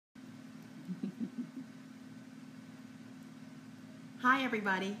Hi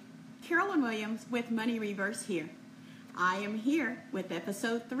everybody, Carolyn Williams with Money Reverse here. I am here with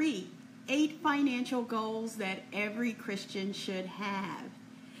episode 3, 8 financial goals that every Christian should have.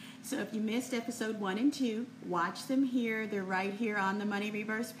 So if you missed episode 1 and 2, watch them here. They're right here on the Money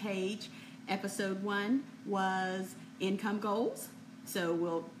Reverse page. Episode 1 was income goals.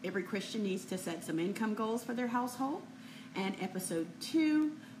 So every Christian needs to set some income goals for their household. And episode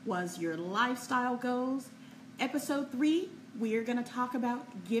 2 was your lifestyle goals. Episode 3, we are going to talk about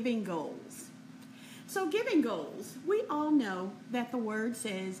giving goals. So giving goals, we all know that the word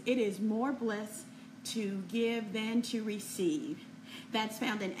says it is more blessed to give than to receive. That's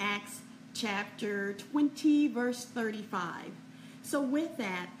found in Acts chapter 20, verse 35. So with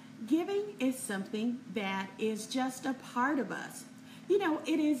that, giving is something that is just a part of us. You know,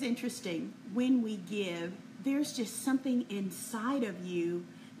 it is interesting when we give, there's just something inside of you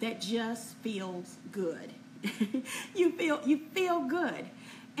that just feels good. you feel good,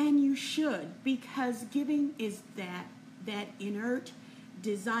 and you should, because giving is that inert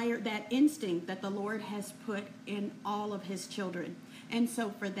desire, that instinct that the Lord has put in all of his children. And so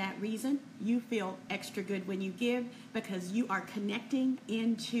for that reason, you feel extra good when you give, because you are connecting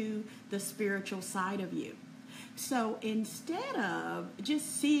into the spiritual side of you. So instead of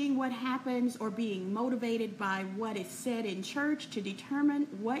just seeing what happens or being motivated by what is said in church to determine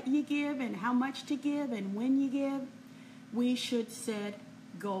what you give and how much to give and when you give, we should set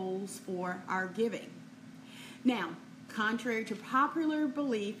goals for our giving. Now, contrary to popular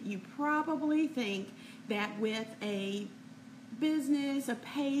belief, you probably think that with a business, a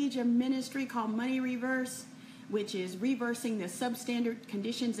page, a ministry called Money Reverse, which is reversing the substandard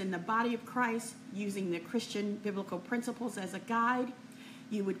conditions in the body of Christ using the Christian biblical principles as a guide,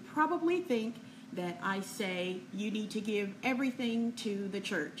 you would probably think that I say you need to give everything to the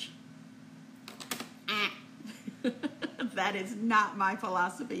church. That is not my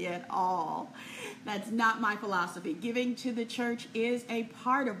philosophy at all. That's not my philosophy. Giving to the church is a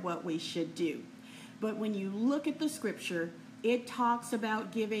part of what we should do. But when you look at the scripture, it talks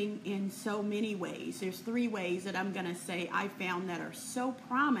about giving in so many ways. There's 3 ways that I'm going to say I found that are so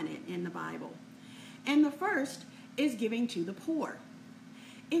prominent in the Bible. And the first is giving to the poor.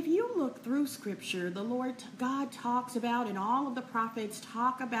 If you look through Scripture, the Lord God talks about, and all of the prophets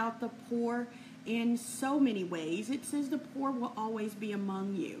talk about the poor in so many ways. It says the poor will always be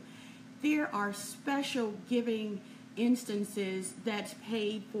among you. There are special giving instances that's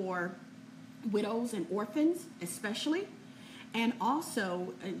paid for widows and orphans especially. And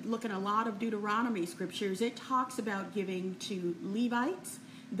also, look at a lot of Deuteronomy scriptures, it talks about giving to Levites.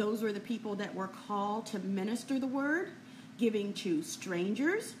 Those were the people that were called to minister the word. Giving to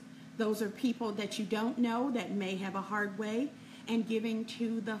strangers. Those are people that you don't know that may have a hard way. And giving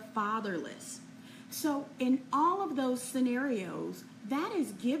to the fatherless. So in all of those scenarios, that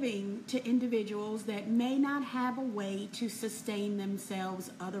is giving to individuals that may not have a way to sustain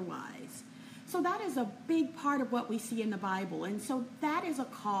themselves otherwise. So that is a big part of what we see in the Bible. And so that is a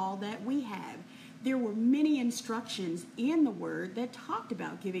call that we have. There were many instructions in the Word that talked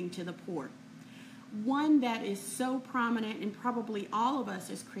about giving to the poor. One that is so prominent, and probably all of us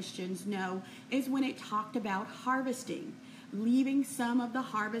as Christians know, is when it talked about harvesting, leaving some of the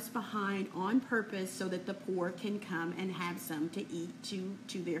harvest behind on purpose so that the poor can come and have some to eat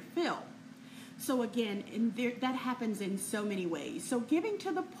to their fill. So again, that happens in so many ways. So giving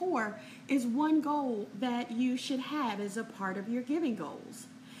to the poor is one goal that you should have as a part of your giving goals.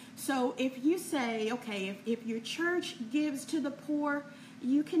 So if you say, okay, if your church gives to the poor,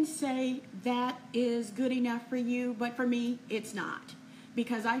 you can say that is good enough for you, but for me, it's not.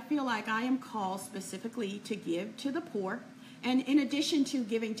 Because I feel like I am called specifically to give to the poor, and in addition to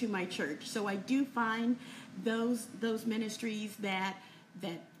giving to my church. So I do find those ministries that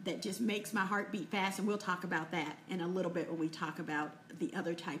just makes my heart beat fast, and we'll talk about that in a little bit when we talk about the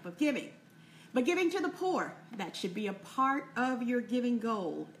other type of giving. But giving to the poor, that should be a part of your giving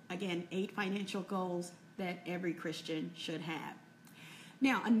goal. Again, 8 financial goals that every Christian should have.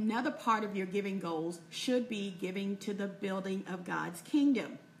 Now, another part of your giving goals should be giving to the building of God's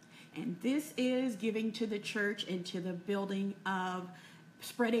kingdom. And this is giving to the church and to the building of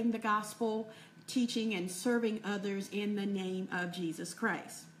spreading the gospel, teaching and serving others in the name of Jesus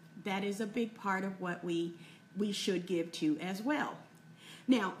Christ. That is a big part of what we should give to as well.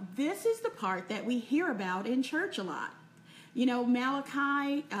 Now, this is the part that we hear about in church a lot. You know,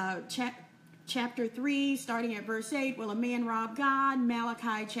 Malachi chapter 3, starting at verse 8, will a man rob God?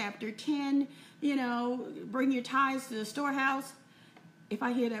 Malachi chapter 10, bring your tithes to the storehouse. If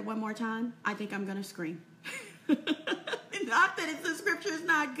I hear that one more time, I think I'm going to scream. Not that the scripture is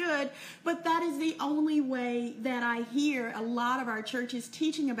not good, but that is the only way that I hear a lot of our churches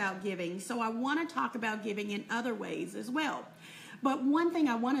teaching about giving. So I want to talk about giving in other ways as well. But one thing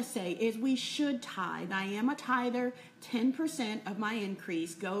I want to say is we should tithe. I am a tither. 10% of my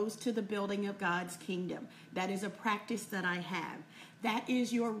increase goes to the building of God's kingdom. That is a practice that I have. That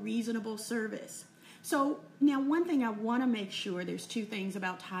is your reasonable service. So now one thing I want to make sure, there's two things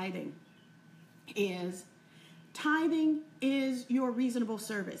about tithing, is tithing is your reasonable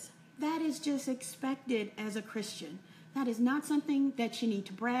service. That is just expected as a Christian. That is not something that you need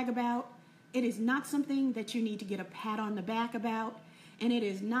to brag about. It is not something that you need to get a pat on the back about. And it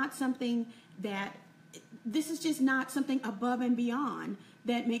is not something that, this is just not something above and beyond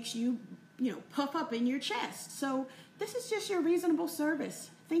that makes you, puff up in your chest. So this is just your reasonable service.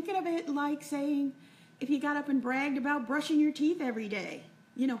 Thinking of it like saying, if you got up and bragged about brushing your teeth every day.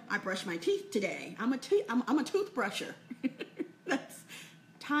 I brush my teeth today. I'm a toothbrusher.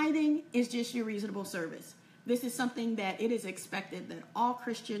 Tithing is just your reasonable service. This is something that it is expected that all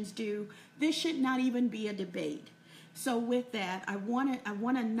Christians do. This should not even be a debate. So with that, I want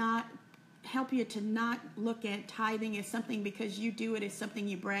to not help you to not look at tithing as something because you do it as something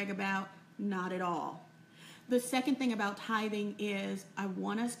you brag about. Not at all. The second thing about tithing is I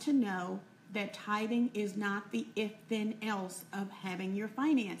want us to know that tithing is not the if-then else of having your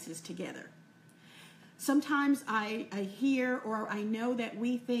finances together. Sometimes I hear or I know that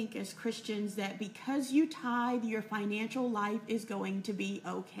we think as Christians that because you tithe, your financial life is going to be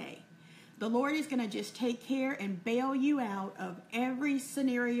okay. The Lord is going to just take care and bail you out of every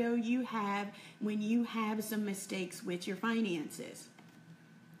scenario you have when you have some mistakes with your finances.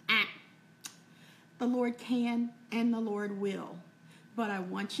 The Lord can and the Lord will. But I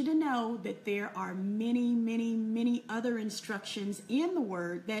want you to know that there are many, many, many other instructions in the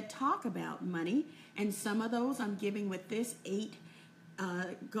Word that talk about money. And some of those I'm giving with this 8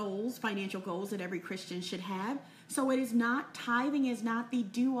 goals, financial goals that every Christian should have. So it is not, tithing is not the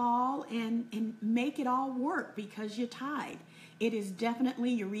do all and make it all work because you tithe. It is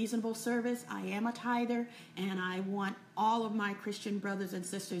definitely your reasonable service. I am a tither and I want all of my Christian brothers and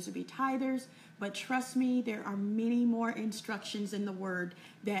sisters to be tithers. But trust me, there are many more instructions in the Word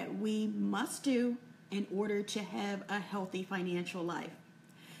that we must do in order to have a healthy financial life.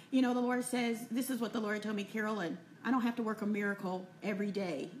 The Lord says, this is what the Lord told me, Carolyn, I don't have to work a miracle every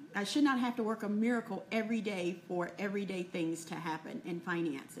day. I should not have to work a miracle every day for everyday things to happen in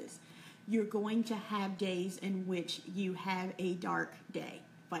finances. You're going to have days in which you have a dark day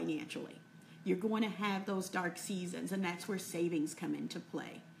financially. You're going to have those dark seasons, and that's where savings come into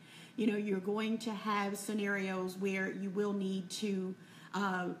play. You're going to have scenarios where you will need to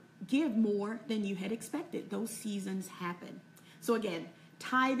give more than you had expected. Those seasons happen. So again,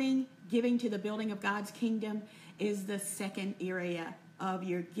 tithing, giving to the building of God's kingdom is the second area of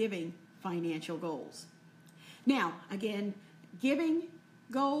your giving financial goals. Now, again, giving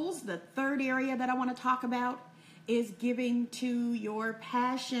goals, the third area that I want to talk about is giving to your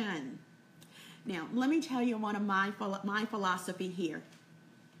passion. Now, let me tell you one of my philosophy here.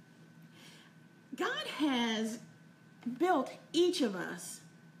 God has built each of us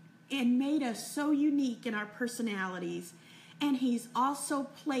and made us so unique in our personalities, and He's also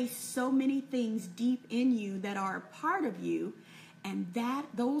placed so many things deep in you that are a part of you, and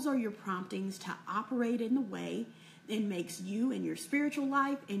those are your promptings to operate in the way that makes you and your spiritual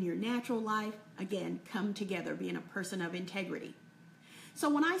life and your natural life, again, come together, being a person of integrity. So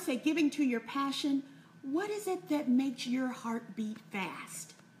when I say giving to your passion, what is it that makes your heart beat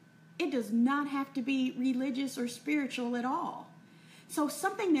fast? It does not have to be religious or spiritual at all. So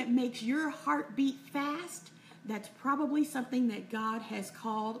something that makes your heart beat fast, that's probably something that God has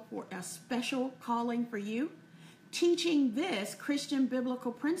called for a special calling for you. Teaching this Christian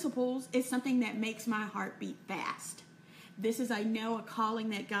biblical principles is something that makes my heart beat fast. This is, I know, a calling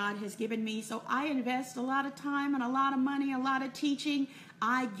that God has given me. So I invest a lot of time and a lot of money, a lot of teaching.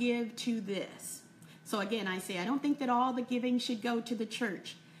 I give to this. So again, I say, I don't think that all the giving should go to the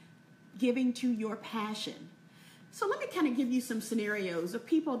church. Giving to your passion. So let me kind of give you some scenarios of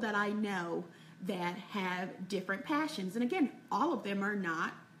people that I know that have different passions. And again, all of them are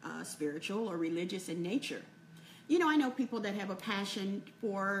not spiritual or religious in nature. I know people that have a passion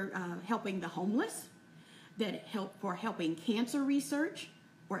for helping the homeless, that for helping cancer research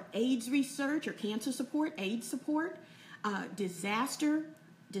or AIDS research or cancer support, AIDS support, disaster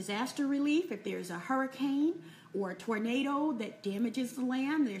relief if there's a hurricane or a tornado that damages the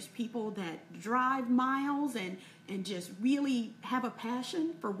land. There's people that drive miles and just really have a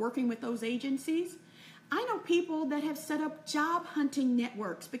passion for working with those agencies. I know people that have set up job hunting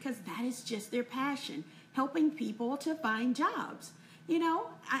networks because that is just their passion. helping people to find jobs.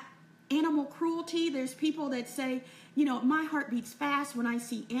 Animal cruelty, there's people that say, my heart beats fast when I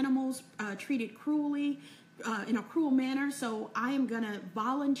see animals treated cruelly, in a cruel manner, so I am going to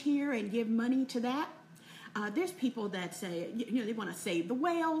volunteer and give money to that. There's people that say, they want to save the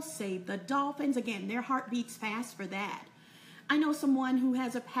whales, save the dolphins. Again, their heart beats fast for that. I know someone who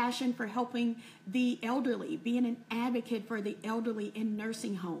has a passion for helping the elderly, being an advocate for the elderly in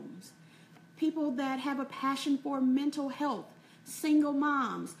nursing homes. People that have a passion for mental health, single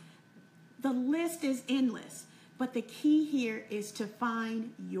moms. The list is endless. But the key here is to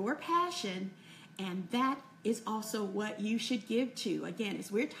find your passion, and that is also what you should give to. Again,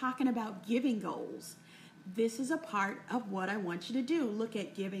 as we're talking about giving goals, this is a part of what I want you to do. Look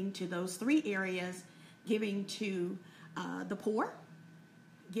at giving to those three areas: giving to the poor,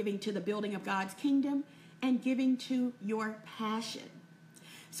 giving to the building of God's kingdom, and giving to your passion.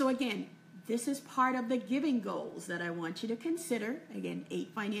 So again, this is part of the giving goals that I want you to consider. Again,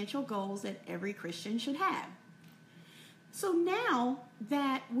 8 financial goals that every Christian should have. So now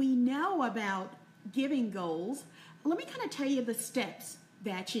that we know about giving goals, let me kind of tell you the steps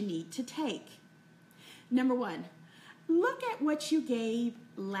that you need to take. Number 1, look at what you gave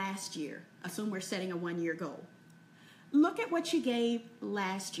last year. Assume we're setting a 1-year goal. Look at what you gave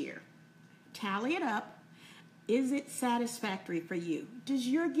last year. Tally it up. Is it satisfactory for you? Does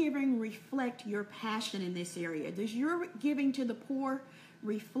your giving reflect your passion in this area? Does your giving to the poor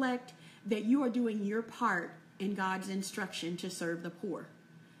reflect that you are doing your part in God's instruction to serve the poor?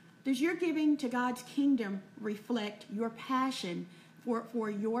 Does your giving to God's kingdom reflect your passion for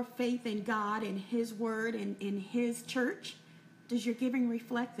your faith in God and His Word and in His church? Does your giving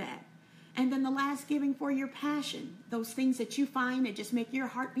reflect that? And then the last, giving for your passion, those things that you find that just make your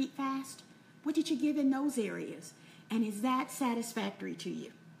heart beat fast. What did you give in those areas? And is that satisfactory to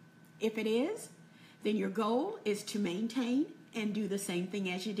you? If it is, then your goal is to maintain and do the same thing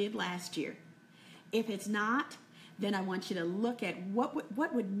as you did last year. If it's not, then I want you to look at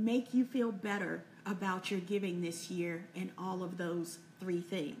what would make you feel better about your giving this year in all of those 3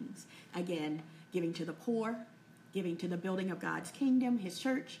 things. Again, giving to the poor, giving to the building of God's kingdom, His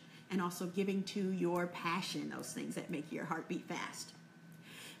church, and also giving to your passion, those things that make your heart beat fast.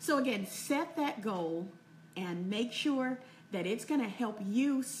 So again, set that goal and make sure that it's going to help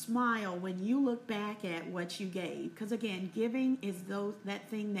you smile when you look back at what you gave. Because again, giving is that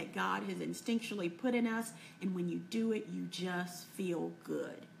thing that God has instinctually put in us, and when you do it, you just feel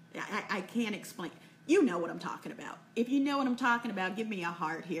good. I can't explain. You know what I'm talking about. If you know what I'm talking about, give me a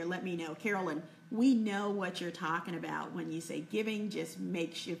heart here. Let me know. Carolyn, we know what you're talking about when you say giving just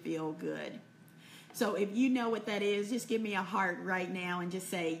makes you feel good. So if you know what that is, just give me a heart right now and just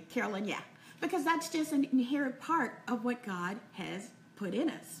say, Carolyn, yeah. Because that's just an inherent part of what God has put in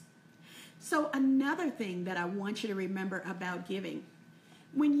us. So another thing that I want you to remember about giving,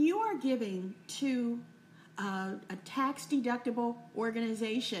 when you are giving to a tax-deductible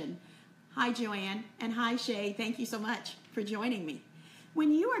organization, hi Joanne and hi Shay, thank you so much for joining me.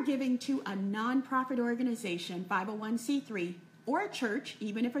 When you are giving to a nonprofit organization, 501c3, or a church,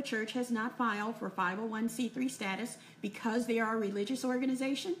 even if a church has not filed for 501c3 status because they are a religious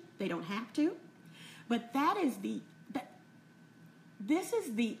organization, they don't have to. But this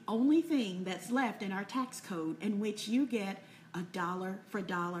is the only thing that's left in our tax code in which you get a dollar for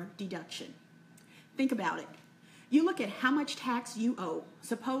dollar deduction. Think about it. You look at how much tax you owe.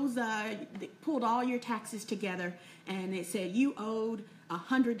 Suppose they pulled all your taxes together and it said you owed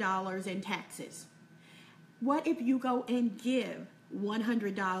 $100 in taxes. What if you go and give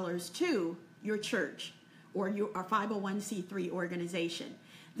 $100 to your church or your 501c3 organization?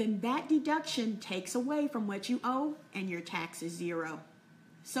 Then that deduction takes away from what you owe and your tax is 0.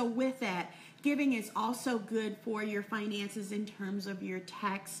 So with that, giving is also good for your finances in terms of your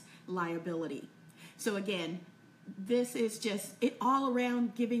tax liability. So again, this is just, all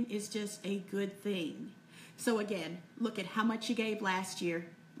around giving is just a good thing. So again, look at how much you gave last year.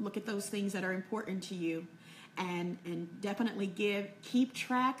 Look at those things that are important to you. And definitely keep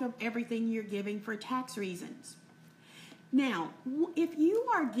track of everything you're giving for tax reasons. Now, if you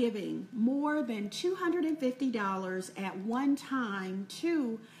are giving more than $250 at one time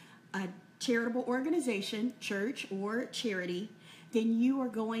to a charitable organization, church or charity, then you are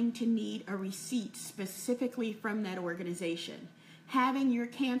going to need a receipt specifically from that organization. Having your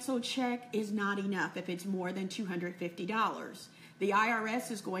canceled check is not enough if it's more than $250. The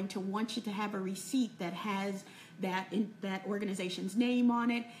IRS is going to want you to have a receipt that has that organization's name on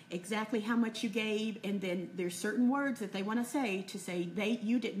it, exactly how much you gave, and then there's certain words that they want to say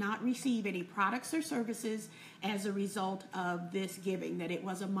you did not receive any products or services as a result of this giving, that it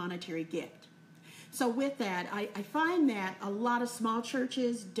was a monetary gift. So with that, I find that a lot of small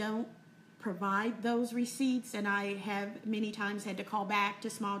churches don't provide those receipts, and I have many times had to call back to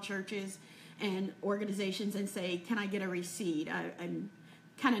small churches and organizations and say, can I get a receipt? I'm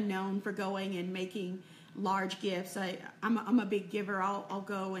kind of known for going and making large gifts. I'm a big giver. I'll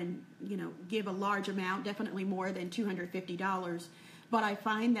go and give a large amount, definitely more than $250. But I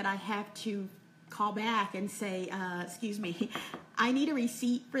find that I have to call back and say, excuse me, I need a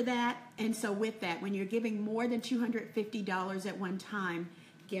receipt for that. And so with that, when you're giving more than $250 at one time,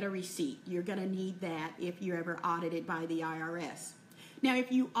 get a receipt. You're going to need that if you're ever audited by the IRS. Now,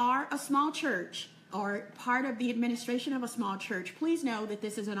 if you are a small church or part of the administration of a small church, please know that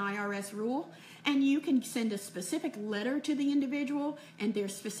this is an IRS rule, and you can send a specific letter to the individual, and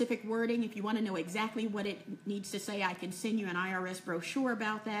there's specific wording. If you want to know exactly what it needs to say, I can send you an IRS brochure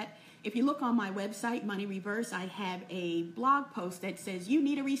about that. If you look on my website, Money Reverse, I have a blog post that says you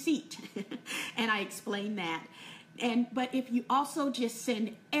need a receipt, and I explain that. But if you also just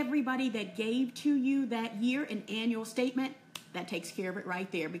send everybody that gave to you that year an annual statement, that takes care of it right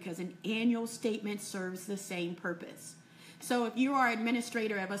there, because an annual statement serves the same purpose. So if you are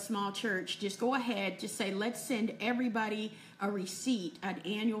administrator of a small church, just go ahead, just say, let's send everybody a receipt, an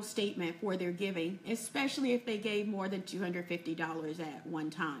annual statement for their giving, especially if they gave more than $250 at one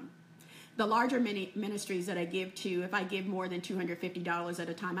time. The larger ministries that I give to, if I give more than $250 at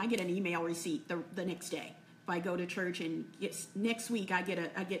a time, I get an email receipt the next day. If I go to church and next week I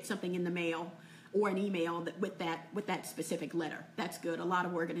get something in the mail or an email with that specific letter. That's good. A lot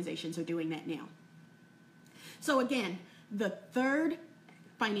of organizations are doing that now. So again, the third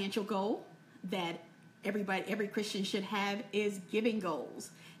financial goal that every Christian should have is giving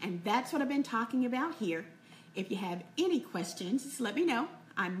goals. And that's what I've been talking about here. If you have any questions, just let me know.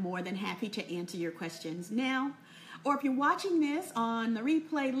 I'm more than happy to answer your questions now. Or if you're watching this on the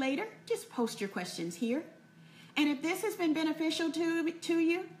replay later, just post your questions here. And if this has been beneficial to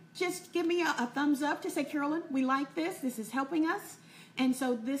you, just give me a thumbs up to say, Carolyn, we like this. This is helping us. And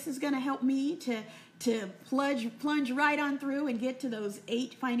so this is going to help me to plunge right on through and get to those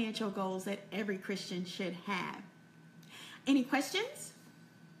 8 financial goals that every Christian should have. Any questions?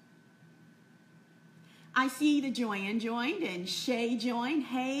 I see the Joanne joined and Shay joined.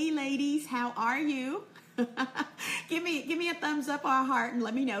 Hey, ladies, how are you? Give me a thumbs up or a heart and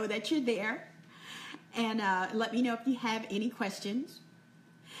let me know that you're there. And let me know if you have any questions.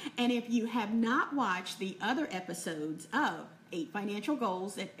 And if you have not watched the other episodes of 8 Financial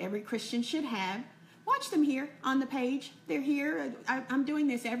Goals that every Christian should have, watch them here on the page. They're here. I'm doing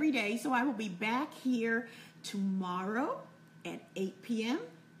this every day, so I will be back here tomorrow at 8 p.m.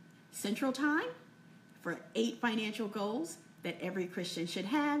 Central Time for 8 financial goals that every Christian should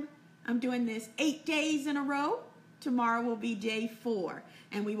have. I'm doing this 8 days in a row. Tomorrow will be day 4,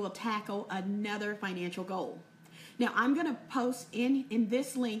 and we will tackle another financial goal. Now, I'm going to post in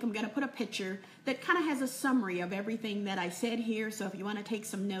this link, I'm going to put a picture that kind of has a summary of everything that I said here. So if you want to take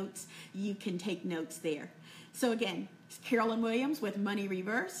some notes, you can take notes there. So again, it's Carolyn Williams with Money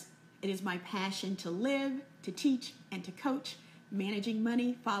Reverse. It is my passion to live, to teach, and to coach, managing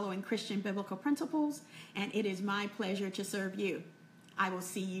money, following Christian biblical principles, and it is my pleasure to serve you. I will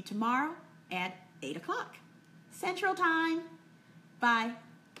see you tomorrow at 8 o'clock Central Time. Bye.